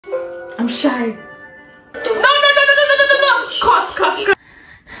I'm shy. No. Cut.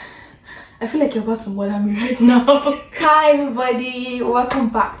 I feel like you're about to murder me right now. Hi everybody, welcome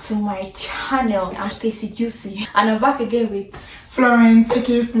back to my channel. I'm Stacey Juicy and I'm back again with Florence,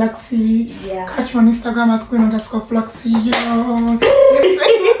 aka Foushee. Yeah. Catch me on Instagram at queen_Foushee.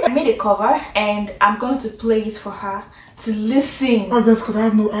 I made a cover and I'm going to play it for her to listen. Obviously, because I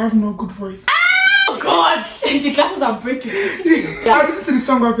have no good voice. Oh God! The glasses are breaking. I listened to the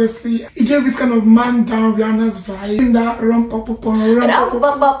song obviously. It gave this kind of man down Rihanna's vibe. That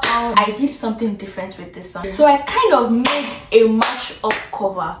I did something different with this song. So I kind of made a mashup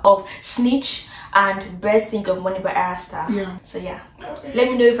cover of Snitch and Best Thing of Money by AYRA Starr. Yeah. So yeah. Let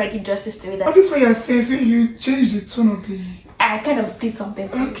me know if I did justice to it. But this is what you're saying, so you changed the tone of the... I kind of did something.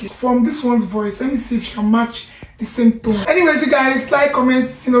 Okay. From this one's voice, let me see if she can match the same tone. Anyways, you guys, like, comment,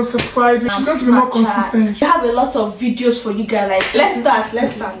 subscribe. She's going to be more consistent. We have a lot of videos for you guys. Like,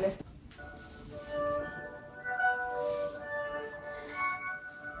 let's start.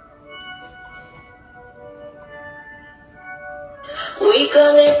 We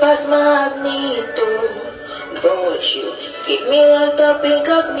call it past magneto. Brought you, keep me locked up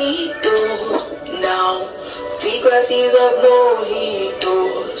incognito. Now, 3 glasses of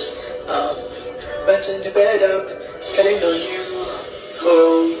mojitos. Rinsing the bed up, feeling on you.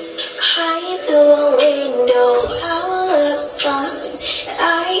 Oh, crying through a window, our love songs.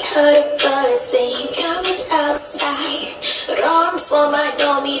 I heard a bird saying, "Come outside." Run for my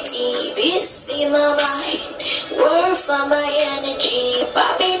dummy this in my mind. Work for my energy,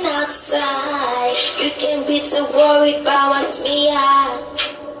 popping outside. You can be too worried about what's me at.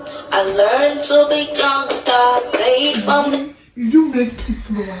 I learned to be gangsta, play from the... You make it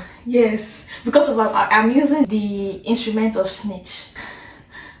slower. Yes, because of I'm using the instrument of Snitch.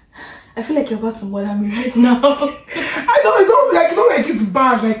 I feel like you're about to murder me right now. I don't like it's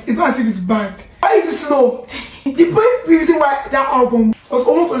bad. Like, it's not as if it's bad. Why is it slow? The point reason why that album was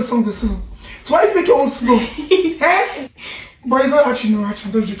almost all the songs were slow. So why did you make your own slow? Eh? But it's not actually no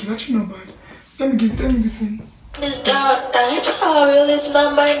action. Don't joke. It's actually not bad. Let me listen. This dark night, I release my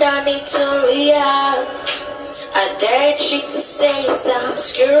mind, I need to react. I dare shit to say some,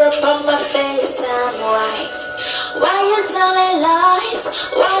 screw up on my FaceTime. Why you telling lies?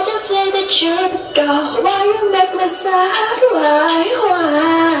 Why you say the truth, though? Why you make me sad? Why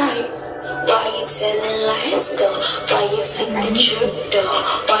you telling lies, though? Why you think the truth, though?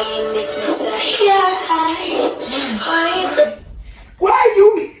 Why you make me sad? Why you?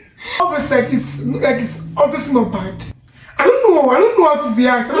 Obviously, it's obviously not bad. I don't know how to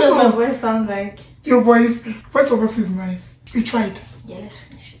react. What does my voice sound like? Your voice obviously is nice. You tried. Yeah, let's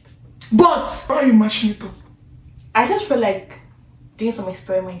finish it. But why are you mashing it up? I just feel like doing some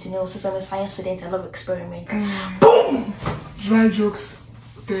experiments, since I'm a science student, I love experiments. Boom! Dry jokes,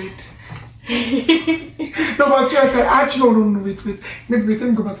 dead. No, but seriously, actually, no, wait. Let me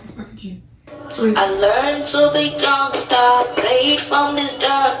go back to this back again. Wait. I learned to be gangsta, pray from this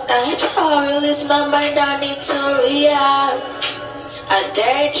dark night. I release my mind, I need to react. I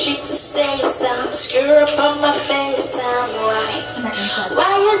dare shit to say some, screw up on my FaceTime.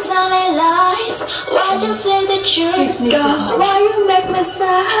 Why you telling lies? Why you say the truth, though? Why you make me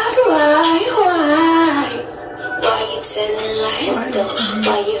sad? Why you telling lies, though?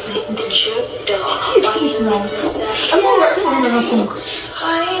 Why you think the truth, though? Why you make me sad?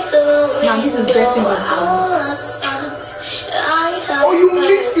 Now this is the best thing I've Oh, you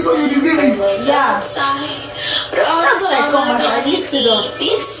mixed it or you did it? Yeah. That's what I call my I mixed it up.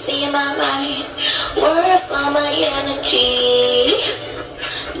 See my mind, worth for my energy.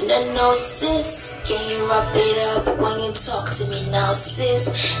 No, sis, can you wrap it up when you talk to me now, sis?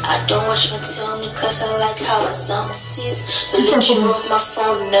 I don't watch my tone because I like how I sound, sis. But let you off my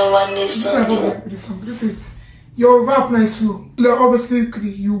phone, now I need something. Listen, your rap now is slow. Like, obviously,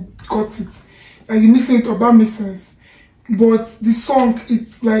 you got it. Like, you mixing it up, that makes sense. But the song,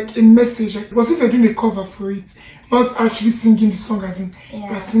 it's like a message. But since you're doing a cover for it, not actually singing the song as in,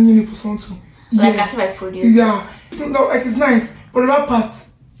 you're singing it for someone to... Like as if I produced it. Yeah. It's nice. But that part,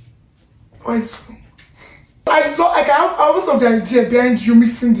 why is it so? I always love the idea behind you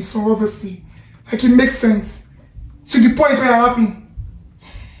mixing the song, obviously. Like, it makes sense. To the point where you're rapping.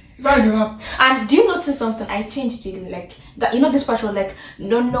 It's not a rap. And do you notice something? I changed it, like, that, this part was like,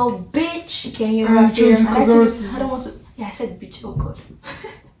 no, bitch, can you rap it? I don't want to... Yeah, I said bitch, oh God.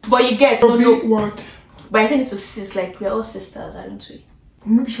 But you get, no. Word. But I said it to sis, like, we're all sisters, aren't we?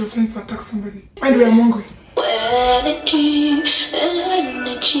 Maybe she was trying to attack somebody. By the way, I'm hungry.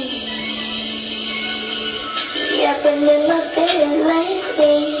 Yapping in my face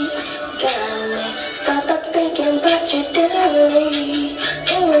lately. Got me. Stop thinking about you, darling.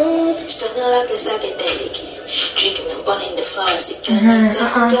 like a psychedelic. Drinking and burning the flowers. Girl, is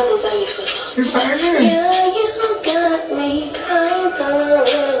how you feel. Yeah, you got me kind of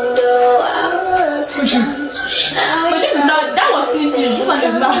window. But this is not, that was Snitch. This one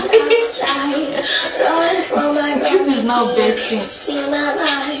is not. This is now best thing.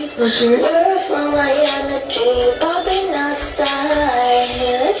 Okay.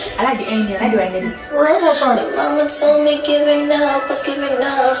 I like the ending. I like the way I did it. Mama told me giving up was giving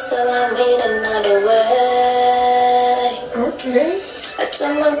up, so I made another way. Okay. I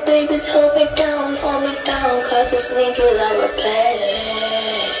told my babies hold me down, cause it's nigga like replay.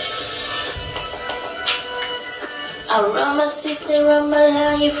 I run my city, run my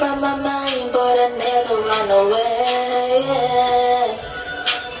life from my mind, but I never run away.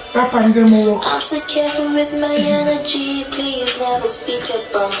 I'm so careful with my energy, please never speak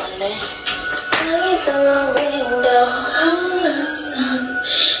up on my name. I the window, the sun.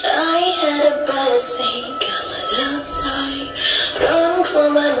 I had a blessing, got my love side. Run for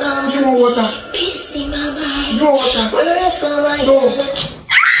my lungs, peace in my mind. Where's for my energy?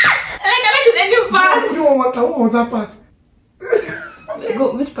 Like, I like this ending part. You want water? What was that part? Go,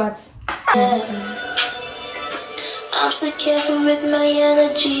 which part? I'm so careful with my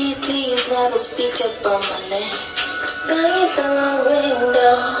energy, please never speak up on my name. By the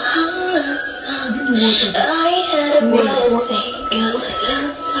window, the sun. I had a blessing, got my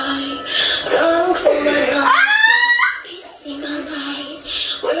love side. Run for my lungs, peace in my mind.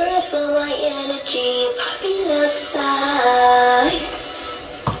 Where's for my energy, popular side.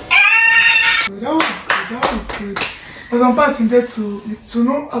 That was good. But I'm parting there to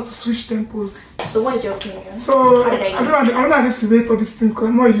know how to switch tempos. So what is your opinion? So I don't know how to rate all these things because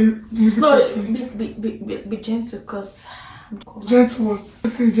I'm not really music person. Be gentle, because I'm cold. Gentle what?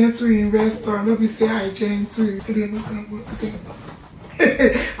 Say gentle in restaurant, and don't be say I gentle.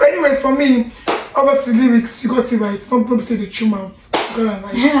 But anyways, for me, obviously lyrics, you got it right. Don't probably say the true mouths.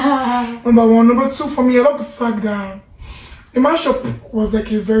 Number one. Number two, for me, I love the fact that the mashup was like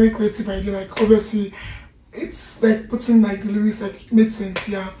a very creative idea. Like obviously, it's like putting like the lyrics like made sense,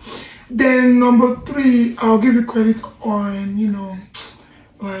 yeah. Then number three, I'll give you credit on, you know,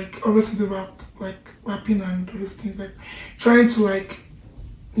 like obviously the rap, like rapping and all those things, like trying to like,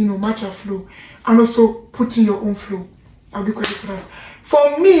 you know, match a flow and also putting your own flow. I'll give credit for that.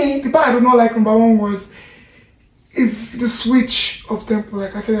 For me, the part I do not like number one was if the switch of tempo,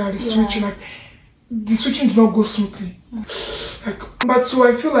 like I said, the switching, like the switching did not go smoothly. Like number two,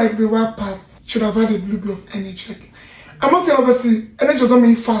 I feel like the rap part should have had a little bit of energy. Like, I must say, obviously, energy does not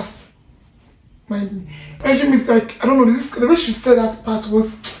mean fast. Mind me. Energy means like, I don't know, the way she said that part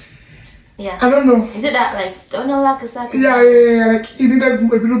was, yeah. I don't know. Is it that like, don't know like a second? Yeah, like it needed a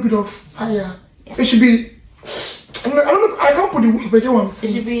little bit of fire. Yeah. It should be, I don't know, I can't put the word, but you get what I'm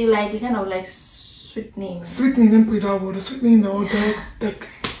saying. It should be like the kind of like sweetening. Sweetening, didn't put that word, the sweetening, the word, like.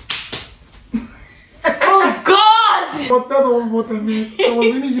 Oh God! But that's what I meant. I was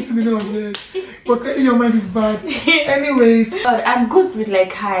really hitting it on the head. But clearly your mind is bad. Anyways. But I'm good with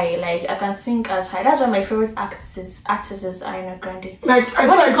like high. Like I can sing as high. That's why my favorite artist is Ariana Grande. Like I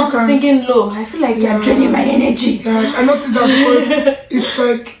feel when it comes to singing low, I feel like you're draining my energy. Yeah, I noticed that because it's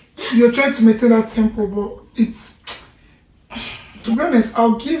like you're trying to maintain that tempo, but it's, to be honest,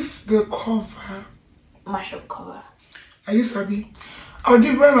 I'll give the cover. Mashup cover. Are you sabi? I'll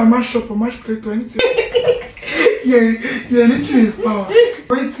give when I mash up or mash plate or anything. yeah, literally power.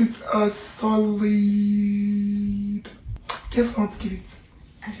 Rate it a solid. Guess what to give it?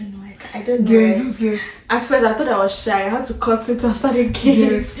 I don't know. I don't know. Yeah, just guess. At first, I thought I was shy. I had to cut it and start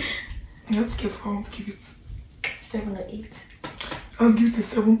again. Yes. You have to guess what I want to give it. 7 or 8. I'll give it a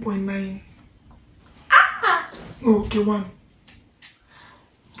 7.9. Oh, okay, 1.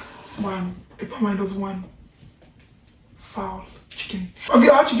 1. If my mind does 1. Foul. Chicken. Okay,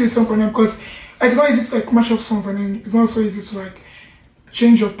 I'll actually give it 7.9 because like it's not easy to like mash up songs and then it's not so easy to like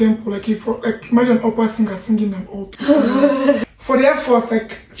change your tempo. Like if like imagine an opera singer singing an alt. For the effort,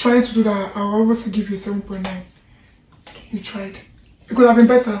 like trying to do that, I'll obviously give you a 7.9. You tried. It could have been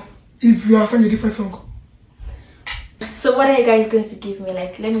better if you are singing a different song. So what are you guys going to give me?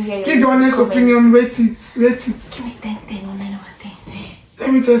 Like, let me hear your give your honest opinion. Rate it. Rate it. Give me 10, 10 or 9 over 10.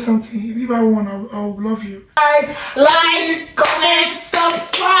 Let me tell you something. If you buy one, I'll love you. Like, comment,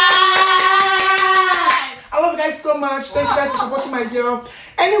 subscribe. I love you guys so much. Thank you guys for supporting my girl.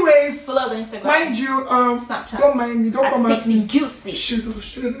 Anyways, follow us on Instagram. Mind you, Snapchat. don't mind me. Don't come at me. Juicy. Should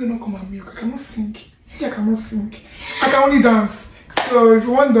don't come at me. I cannot sing. I cannot sing. I can only dance. So if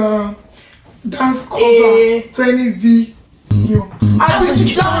you want the dance cover 20V, haven't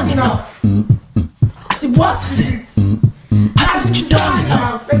you done enough? I said, what is it? Haven't you done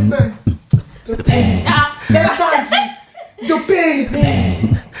enough? Listen. The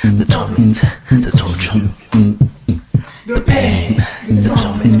pain. The torment, the torture. The pain. The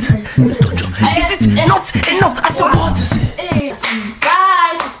torment, the torture. Is it not enough? I said, what is it?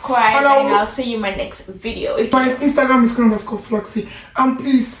 Guys, subscribe, and I'll see you in my next video. My Instagram is _Foushee. And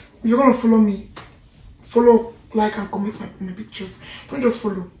please, if you're gonna follow me, follow, like, and comment my pictures. Don't just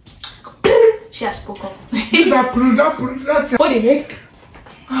follow. She has spoken. That's What the heck?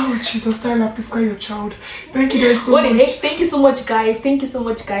 Oh Jesus, Tyler, please call your child. Thank you guys so much. What the heck? Thank you so much, guys. Thank you so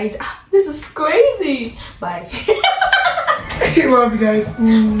much, guys. This is crazy. Bye. I love you guys.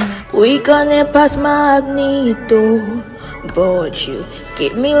 We gonna pass Magneto, but you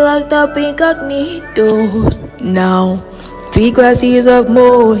keep me locked up incognito. Now 3 glasses of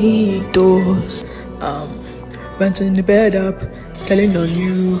mojitos. Renting the bed up, telling on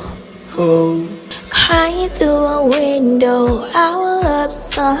you. Oh, crying through a window, our love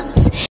songs.